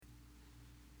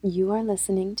You are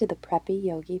listening to the Preppy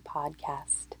Yogi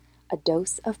Podcast, a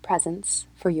dose of presence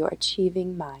for your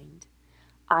achieving mind.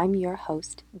 I'm your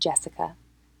host, Jessica.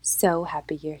 So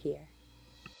happy you're here.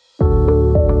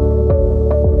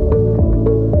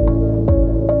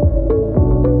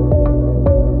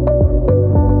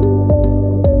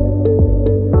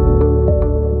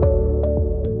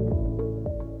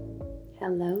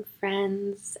 Hello,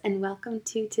 friends, and welcome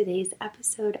to today's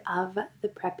episode of the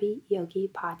Preppy Yogi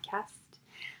Podcast,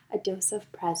 a dose of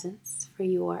presence for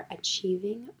your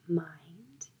achieving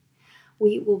mind.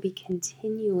 We will be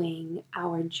continuing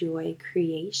our joy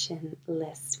creation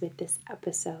list with this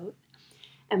episode.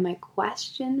 And my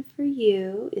question for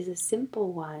you is a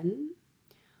simple one.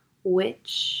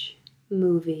 Which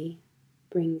movie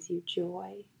brings you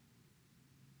joy?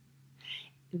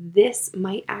 This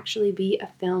might actually be a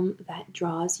film that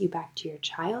draws you back to your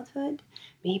childhood.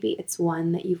 Maybe it's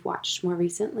one that you've watched more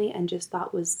recently and just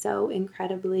thought was so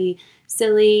incredibly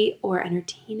silly or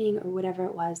entertaining or whatever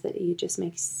it was that it just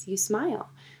makes you smile.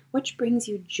 Which brings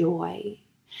you joy?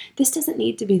 This doesn't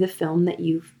need to be the film that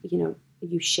you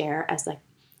share as like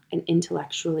an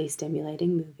intellectually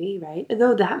stimulating movie, right?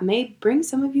 Though that may bring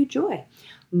some of you joy.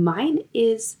 Mine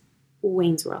is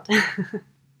Wayne's World.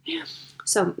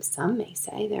 So some may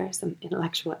say there are some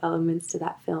intellectual elements to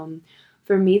that film.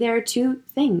 For me, there are two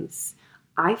things.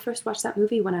 I first watched that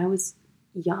movie when I was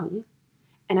young,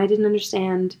 and I didn't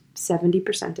understand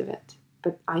 70% of it.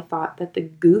 But I thought that the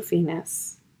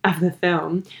goofiness of the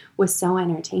film was so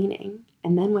entertaining.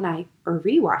 And then when I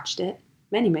rewatched it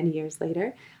many, many years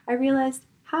later, I realized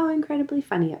how incredibly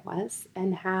funny it was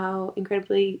and how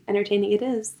incredibly entertaining it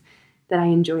is that I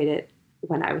enjoyed it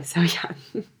when I was so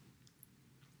young.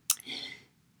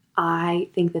 I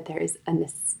think that there is a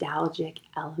nostalgic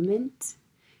element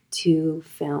to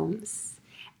films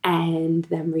and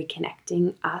them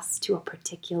reconnecting us to a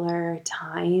particular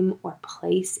time or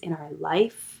place in our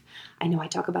life. I know I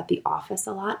talk about The Office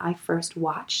a lot. I first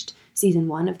watched season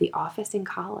 1 of The Office in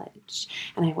college,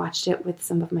 and I watched it with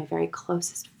some of my very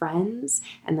closest friends,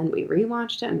 and then we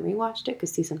rewatched it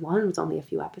because season 1 was only a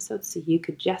few episodes, so you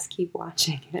could just keep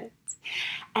watching it.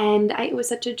 And it was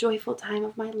such a joyful time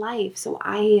of my life. So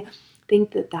I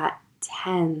think that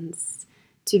tends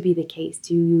to be the case.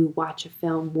 You watch a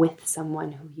film with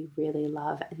someone who you really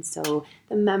love. And so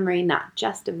the memory, not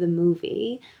just of the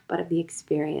movie, but of the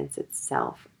experience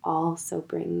itself also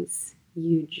brings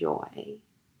you joy.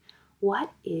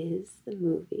 What is the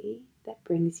movie that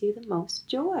brings you the most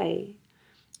joy?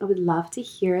 I would love to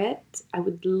hear it. I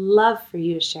would love for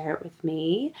you to share it with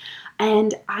me.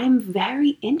 And I'm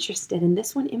very interested in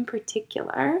this one in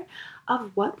particular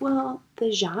of what will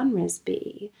the genres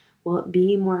be? Will it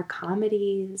be more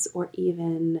comedies or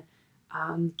even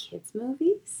kids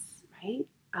movies, right?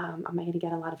 Am I going to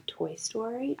get a lot of Toy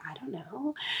Story? I don't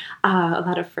know. A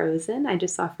lot of Frozen. I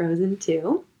just saw Frozen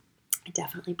 2. It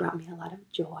definitely brought me a lot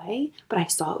of joy, but I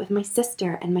saw it with my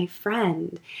sister and my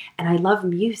friend, and I love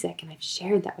music, and I've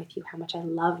shared that with you, how much I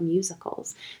love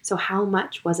musicals. So how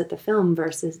much was it the film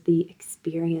versus the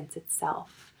experience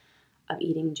itself of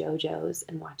eating JoJo's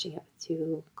and watching it with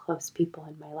two close people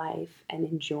in my life and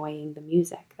enjoying the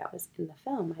music that was in the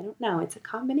film? I don't know. It's a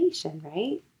combination,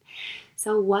 right?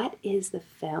 So what is the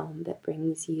film that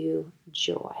brings you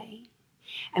joy?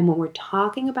 And when we're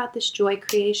talking about this joy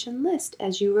creation list,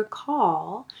 as you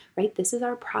recall, right, this is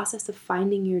our process of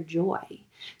finding your joy.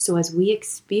 So as we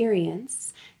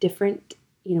experience different,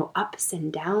 ups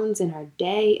and downs in our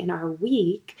day, in our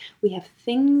week, we have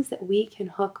things that we can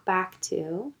hook back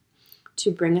to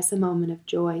bring us a moment of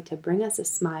joy, to bring us a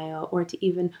smile, or to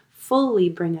even fully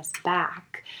bring us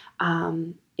back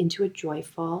into a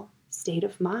joyful state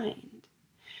of mind.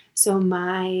 So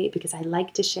because I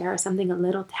like to share something a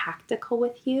little tactical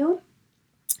with you,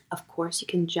 of course you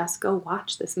can just go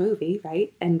watch this movie,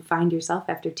 right? And find yourself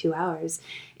after 2 hours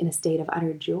in a state of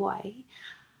utter joy.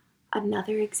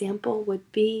 Another example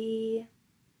would be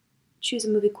choose a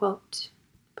movie quote.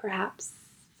 Perhaps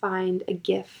find a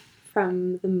gif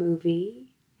from the movie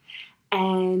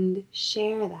and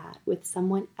share that with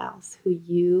someone else who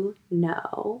you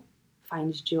know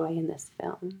finds joy in this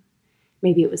film.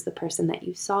 Maybe it was the person that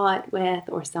you saw it with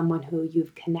or someone who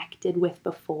you've connected with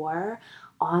before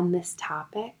on this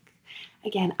topic.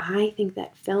 Again, I think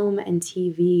that film and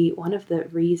TV, one of the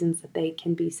reasons that they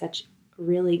can be such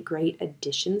really great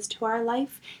additions to our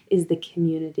life is the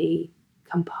community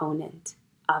component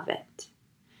of it.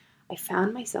 I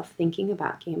found myself thinking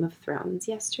about Game of Thrones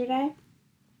yesterday,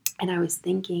 and I was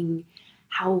thinking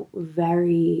how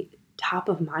very top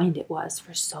of mind it was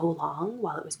for so long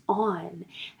while it was on.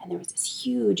 And there was this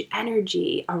huge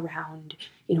energy around,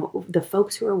 the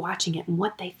folks who were watching it and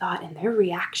what they thought and their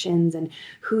reactions and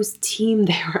whose team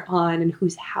they were on and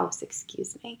whose house,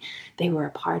 they were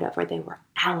a part of or they were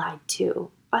allied to.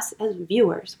 Us as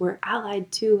viewers were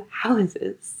allied to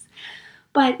houses.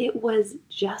 But it was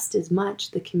just as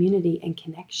much the community and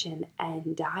connection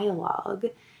and dialogue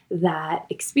that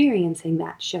experiencing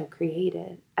that show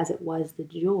created as it was the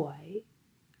joy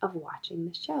of watching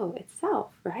the show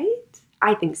itself, right?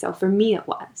 I think so. For me, it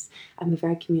was. I'm a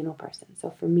very communal person. So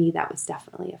for me, that was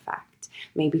definitely a fact.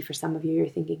 Maybe for some of you, you're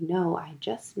thinking, no, I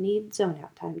just need zone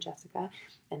out time, Jessica.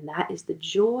 And that is the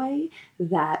joy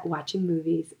that watching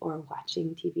movies or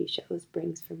watching TV shows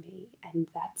brings for me. And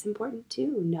that's important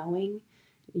too, knowing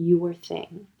your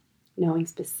thing, knowing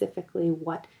specifically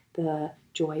what the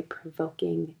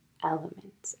joy-provoking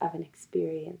element of an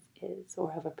experience is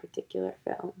or of a particular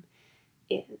film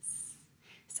is.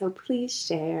 So please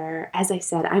share. As I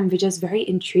said, I'm just very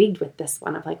intrigued with this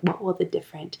one of what will the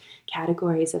different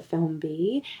categories of film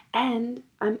be? And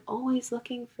I'm always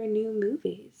looking for new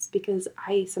movies because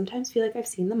I sometimes feel like I've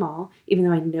seen them all, even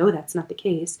though I know that's not the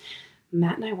case.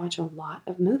 Matt and I watch a lot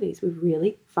of movies. We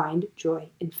really find joy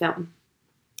in film.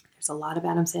 There's a lot of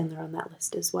Adam Sandler on that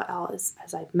list as well, as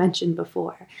I've mentioned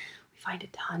before. We find a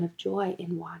ton of joy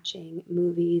in watching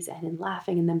movies and in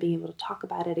laughing and then being able to talk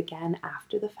about it again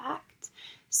after the fact.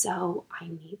 So I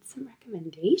need some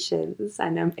recommendations,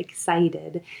 and I'm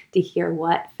excited to hear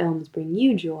what films bring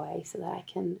you joy so that I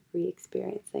can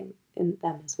re-experience them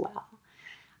as well.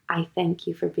 I thank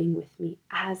you for being with me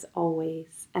as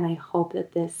always, and I hope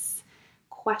that this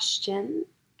question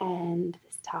and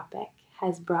this topic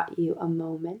has brought you a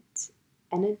moment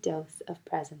and a dose of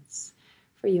presence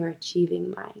for your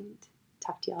achieving mind.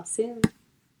 Talk to y'all soon.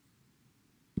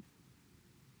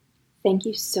 Thank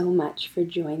you so much for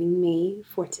joining me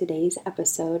for today's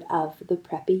episode of the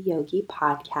Preppy Yogi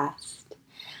podcast.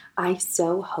 I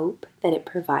so hope that it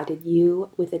provided you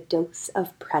with a dose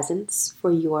of presence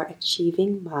for your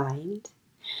achieving mind.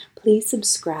 Please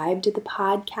subscribe to the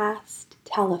podcast,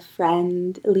 tell a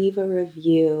friend, leave a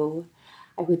review.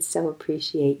 I would so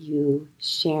appreciate you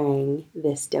sharing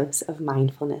this dose of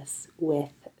mindfulness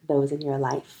with those in your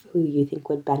life who you think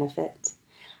would benefit.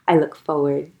 I look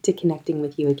forward to connecting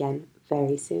with you again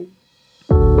very soon.